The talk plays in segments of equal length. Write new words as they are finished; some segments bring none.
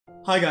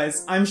Hi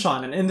guys, I'm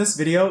Sean, and in this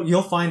video,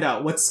 you'll find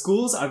out what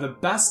schools are the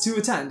best to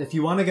attend if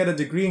you want to get a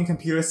degree in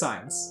computer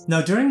science.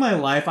 Now, during my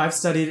life, I've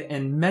studied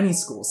in many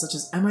schools, such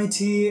as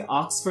MIT,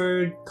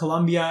 Oxford,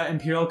 Columbia,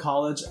 Imperial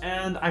College,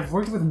 and I've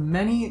worked with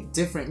many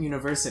different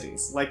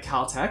universities, like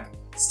Caltech,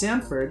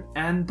 Stanford,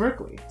 and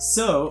Berkeley.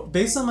 So,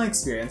 based on my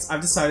experience, I've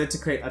decided to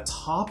create a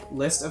top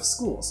list of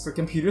schools for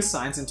computer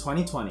science in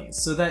 2020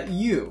 so that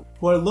you,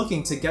 who are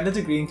looking to get a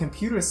degree in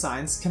computer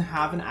science, can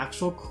have an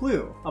actual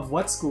clue of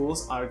what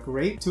schools are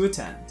great to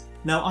attend.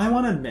 Now, I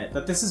want to admit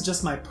that this is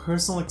just my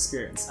personal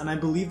experience, and I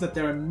believe that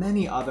there are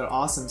many other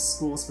awesome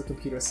schools for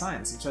computer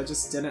science, which I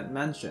just didn't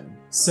mention.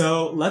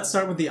 So, let's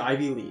start with the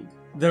Ivy League.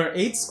 There are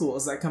 8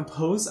 schools that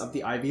compose of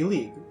the Ivy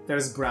League.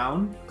 There's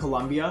Brown,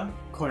 Columbia,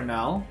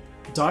 Cornell,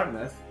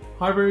 Dartmouth,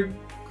 Harvard,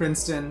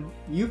 Princeton,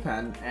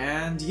 UPenn,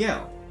 and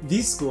Yale.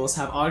 These schools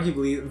have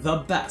arguably the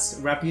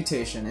best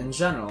reputation in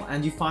general,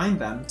 and you find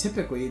them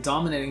typically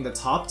dominating the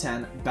top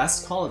 10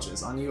 best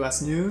colleges on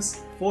US News,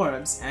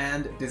 Forbes,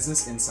 and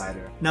Business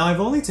Insider. Now, I've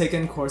only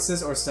taken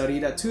courses or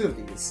studied at 2 of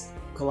these,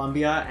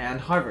 Columbia and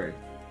Harvard.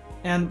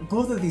 And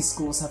both of these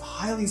schools have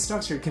highly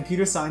structured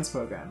computer science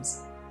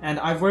programs. And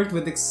I've worked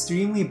with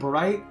extremely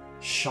bright,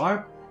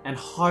 sharp, and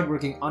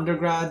hardworking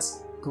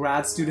undergrads,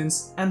 grad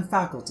students, and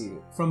faculty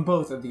from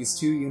both of these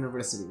 2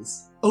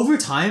 universities. Over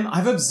time,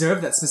 I've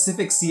observed that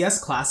specific CS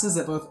classes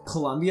at both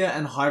Columbia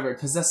and Harvard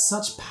possess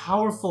such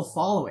powerful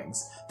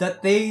followings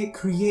that they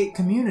create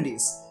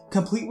communities,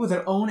 complete with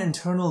their own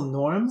internal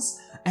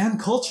norms and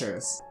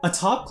cultures. A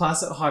top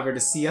class at Harvard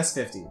is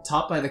CS50,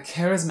 taught by the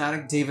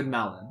charismatic David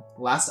Malin.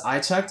 Last I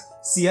checked,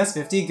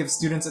 CS50 gives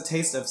students a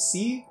taste of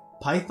C,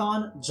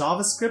 Python,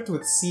 JavaScript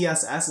with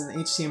CSS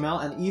and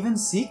HTML, and even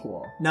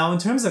SQL. Now, in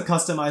terms of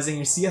customizing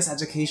your CS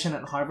education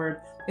at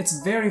Harvard,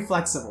 it's very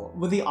flexible,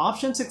 with the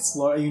option to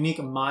explore a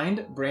unique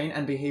mind, brain,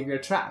 and behavior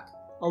track,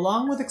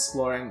 along with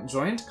exploring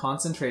joint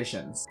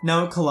concentrations.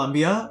 Now at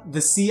Columbia,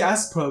 the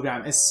CS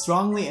program is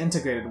strongly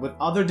integrated with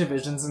other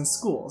divisions and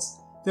schools.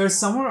 There are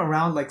somewhere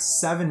around like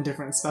 7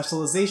 different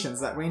specializations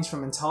that range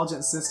from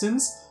intelligent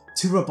systems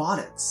to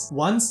robotics.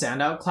 One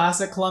standout class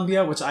at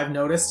Columbia, which I've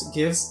noticed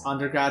gives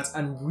undergrads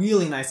a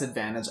really nice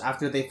advantage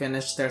after they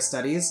finish their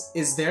studies,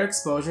 is their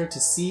exposure to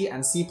C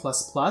and C++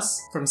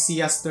 from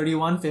CS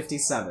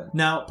 3157.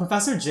 Now,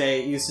 Professor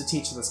J used to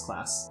teach this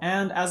class,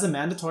 and as a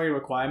mandatory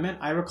requirement,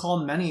 I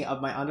recall many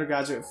of my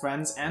undergraduate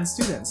friends and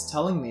students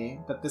telling me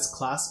that this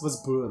class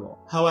was brutal.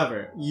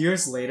 However,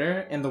 years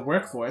later, in the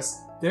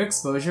workforce, their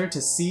exposure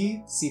to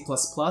C, C++,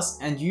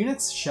 and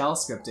Unix shell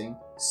scripting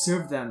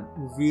served them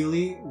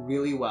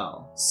really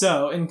well.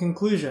 So, in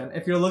conclusion,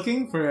 if you're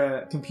looking for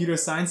a computer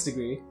science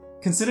degree,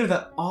 consider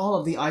that all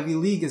of the Ivy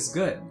League is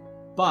good.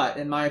 But,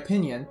 in my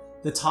opinion,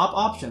 the top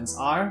options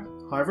are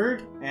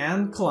Harvard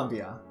and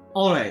Columbia.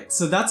 Alright,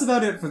 so that's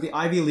about it for the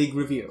Ivy League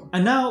review.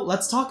 And now,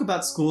 let's talk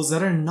about schools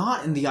that are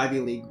not in the Ivy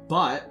League,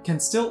 but can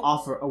still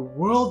offer a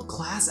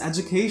world-class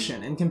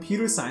education in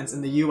computer science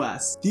in the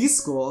US. These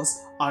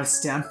schools are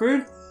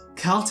Stanford,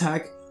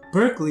 Caltech,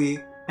 Berkeley,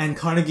 and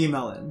Carnegie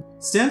Mellon.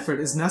 Stanford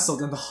is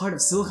nestled in the heart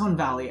of Silicon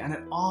Valley, and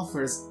it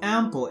offers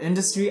ample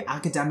industry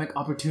academic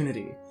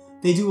opportunity.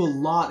 They do a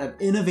lot of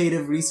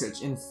innovative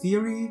research in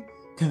theory,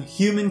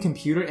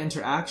 human-computer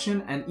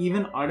interaction, and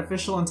even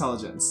artificial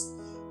intelligence.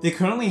 They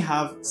currently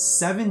have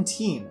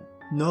 17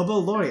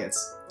 Nobel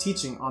laureates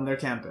teaching on their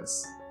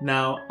campus.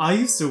 Now, I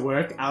used to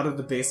work out of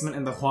the basement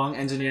in the Huang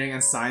Engineering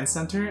and Science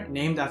Center,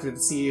 named after the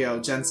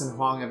CEO Jensen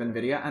Huang of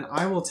NVIDIA, and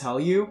I will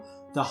tell you,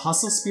 the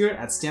hustle spirit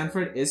at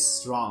Stanford is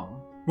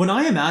strong. When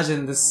I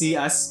imagine the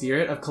CS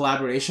spirit of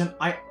collaboration,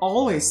 I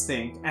always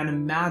think and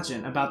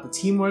imagine about the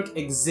teamwork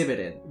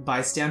exhibited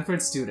by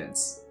Stanford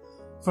students.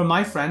 For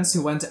my friends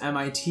who went to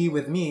MIT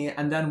with me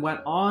and then went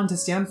on to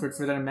Stanford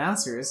for their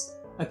masters,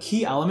 a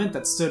key element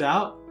that stood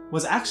out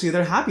was actually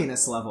their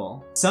happiness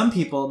level. Some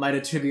people might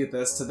attribute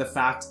this to the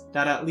fact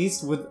that at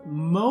least with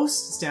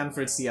most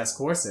Stanford CS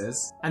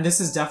courses, and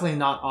this is definitely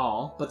not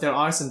all, but there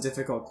are some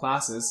difficult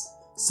classes,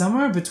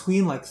 somewhere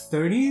between like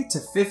 30 to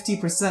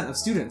 50% of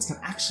students can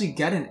actually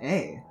get an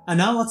A. And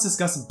now let's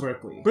discuss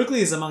Berkeley.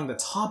 Berkeley is among the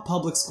top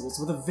public schools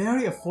with a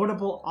very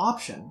affordable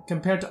option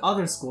compared to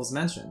other schools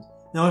mentioned.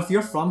 Now, if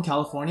you're from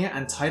California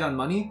and tight on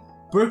money,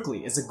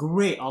 Berkeley is a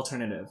great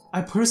alternative.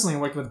 I personally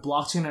worked with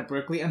blockchain at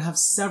Berkeley and have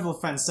several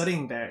friends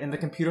studying there in the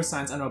computer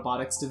science and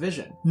robotics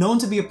division. Known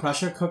to be a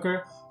pressure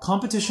cooker,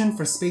 competition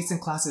for space in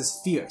class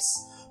is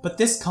fierce. But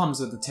this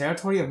comes with the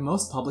territory of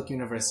most public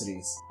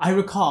universities. I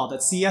recall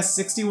that CS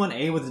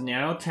 61A with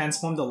Nero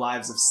transformed the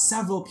lives of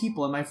several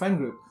people in my friend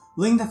group,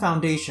 laying the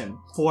foundation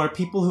for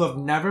people who have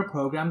never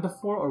programmed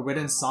before or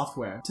written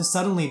software to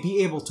suddenly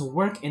be able to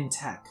work in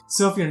tech.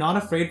 So if you're not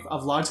afraid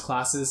of large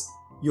classes,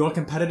 you're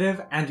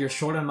competitive, and you're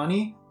short on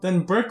money,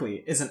 then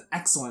Berkeley is an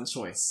excellent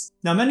choice.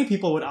 Now, many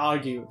people would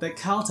argue that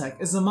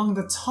Caltech is among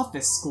the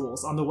toughest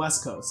schools on the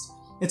West Coast.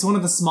 It's one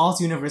of the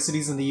smallest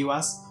universities in the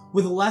US,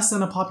 with less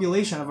than a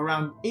population of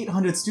around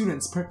 800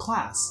 students per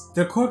class.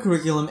 Their core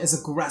curriculum is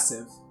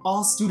aggressive.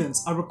 All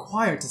students are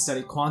required to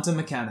study quantum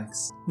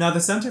mechanics. Now, the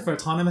Center for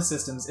Autonomous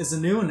Systems is a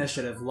new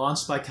initiative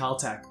launched by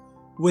Caltech,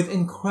 with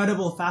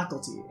incredible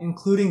faculty,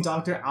 including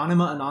Dr.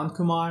 Anima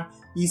Anandkumar,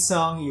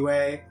 Isang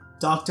Yue,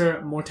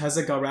 Dr.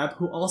 Morteza Gareb,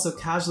 who also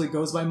casually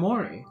goes by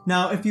Mori.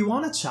 Now, if you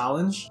want a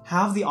challenge,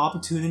 have the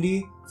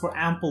opportunity for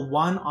ample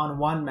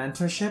one-on-one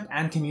mentorship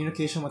and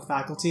communication with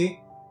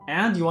faculty,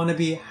 and you want to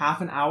be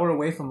half an hour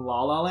away from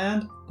La La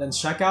Land, then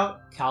check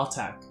out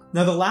Caltech.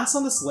 Now, the last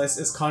on this list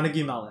is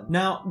Carnegie Mellon.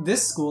 Now,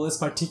 this school is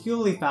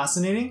particularly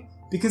fascinating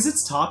because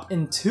it's top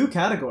in 2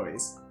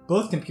 categories,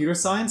 both computer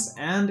science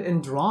and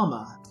in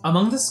drama.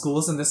 Among the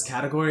schools in this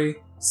category,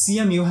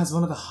 CMU has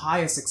one of the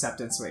highest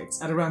acceptance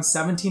rates at around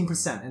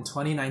 17% in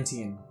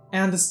 2019.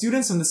 And the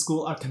students in the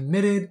school are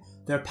committed,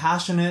 they're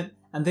passionate,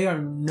 and they are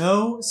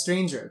no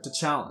stranger to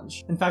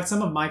challenge. In fact,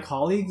 some of my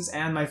colleagues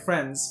and my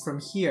friends from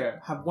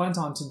here have went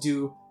on to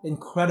do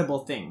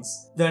incredible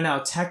things. They're now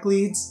tech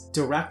leads,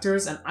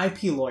 directors, and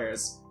IP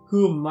lawyers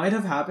who might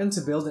have happened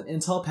to build an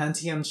Intel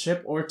Pentium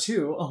chip or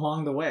 2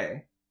 along the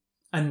way.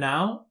 And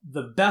now,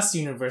 the best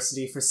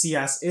university for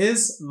CS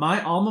is my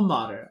alma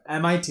mater,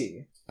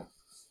 MIT.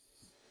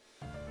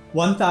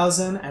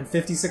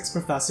 1,056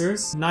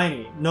 professors,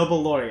 90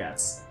 Nobel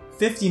laureates,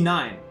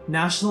 59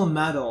 National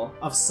Medal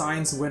of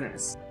Science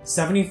winners,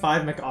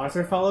 75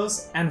 MacArthur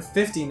Fellows, and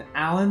 15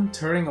 Alan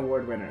Turing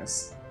Award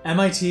winners.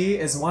 MIT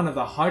is one of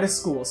the hardest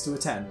schools to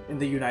attend in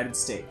the United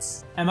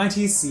States.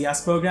 MIT's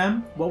CS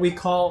program, what we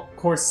call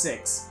Course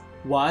 6,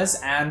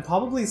 was and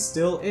probably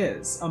still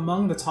is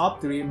among the top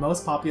 3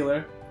 most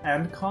popular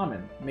and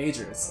common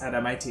majors at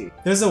MIT.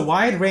 There's a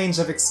wide range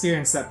of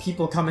experience that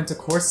people come into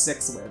Course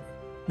 6 with.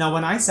 Now,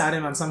 when I sat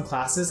in on some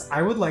classes,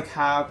 I would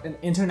have an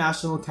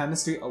International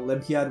Chemistry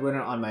Olympiad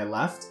winner on my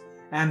left,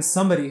 and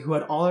somebody who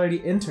had already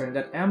interned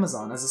at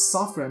Amazon as a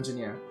software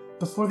engineer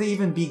before they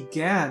even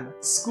began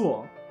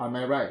school on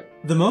my right.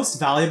 The most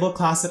valuable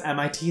class at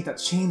MIT that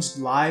changed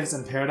lives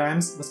and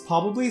paradigms was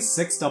probably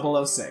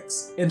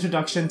 6006,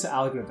 Introduction to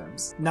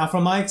Algorithms. Now,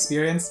 from my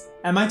experience,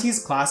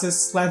 MIT's classes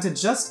slanted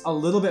just a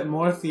little bit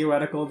more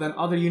theoretical than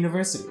other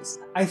universities.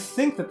 I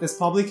think that this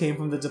probably came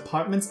from the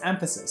department's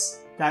emphasis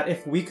that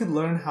if we could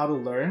learn how to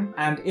learn,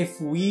 and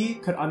if we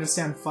could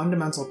understand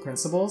fundamental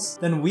principles,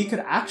 then we could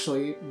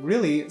actually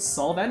really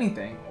solve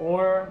anything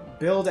or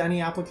build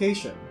any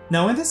application.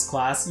 Now, in this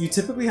class, you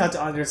typically had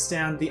to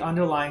understand the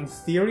underlying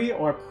theory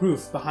or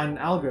proof behind an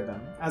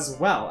algorithm, as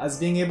well as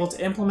being able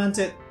to implement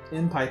it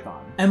in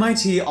Python.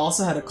 MIT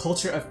also had a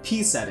culture of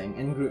peace-setting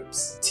in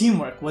groups.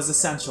 Teamwork was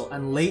essential,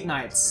 and late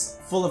nights,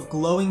 full of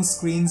glowing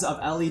screens of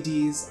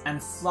LEDs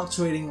and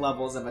fluctuating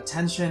levels of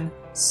attention,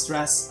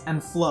 stress,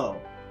 and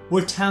flow,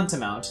 were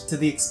tantamount to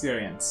the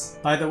experience.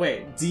 By the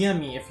way,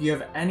 DM me if you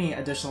have any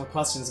additional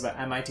questions about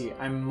MIT.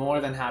 I'm more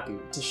than happy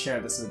to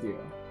share this with you.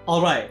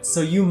 Alright,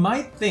 so you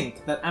might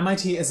think that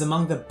MIT is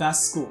among the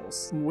best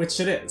schools, which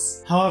it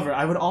is. However,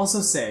 I would also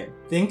say,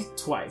 think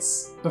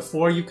twice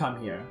before you come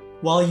here.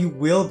 While you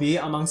will be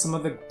among some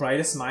of the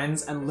brightest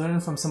minds and learn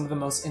from some of the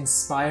most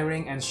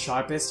inspiring and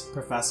sharpest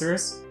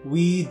professors,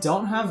 we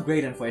don't have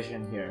grade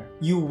inflation here.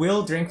 You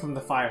will drink from the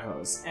fire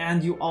hose,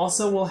 and you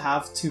also will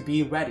have to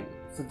be ready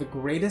for the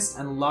greatest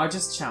and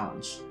largest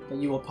challenge that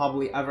you will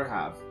probably ever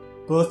have,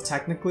 both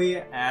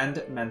technically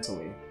and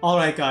mentally.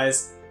 Alright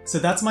guys, so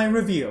that's my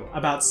review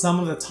about some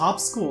of the top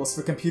schools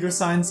for computer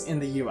science in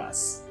the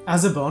US.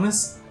 As a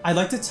bonus, I'd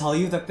like to tell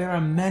you that there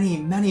are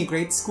many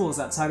great schools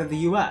outside of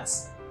the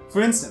US.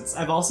 For instance,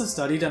 I've also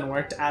studied and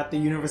worked at the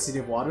University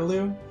of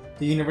Waterloo,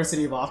 the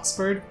University of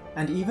Oxford,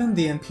 and even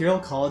the Imperial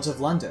College of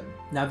London.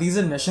 Now, these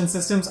admission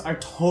systems are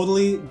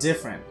totally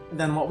different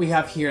than what we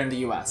have here in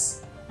the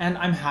US. And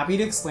I'm happy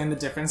to explain the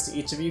difference to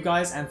each of you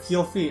guys, and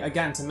feel free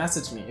again to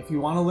message me if you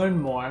want to learn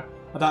more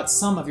about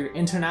some of your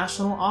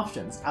international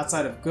options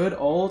outside of good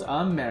old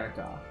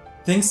America.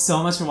 Thanks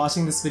so much for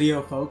watching this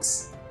video,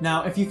 folks.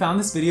 Now, if you found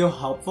this video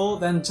helpful,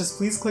 then just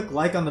please click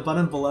like on the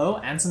button below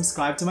and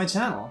subscribe to my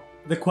channel.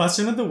 The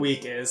question of the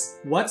week is,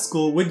 what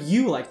school would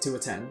you like to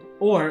attend?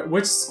 Or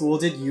which school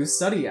did you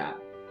study at?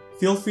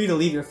 Feel free to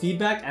leave your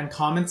feedback and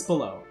comments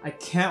below. I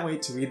can't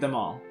wait to read them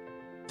all.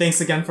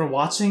 Thanks again for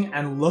watching,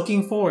 and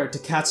looking forward to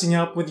catching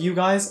up with you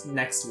guys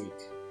next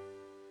week.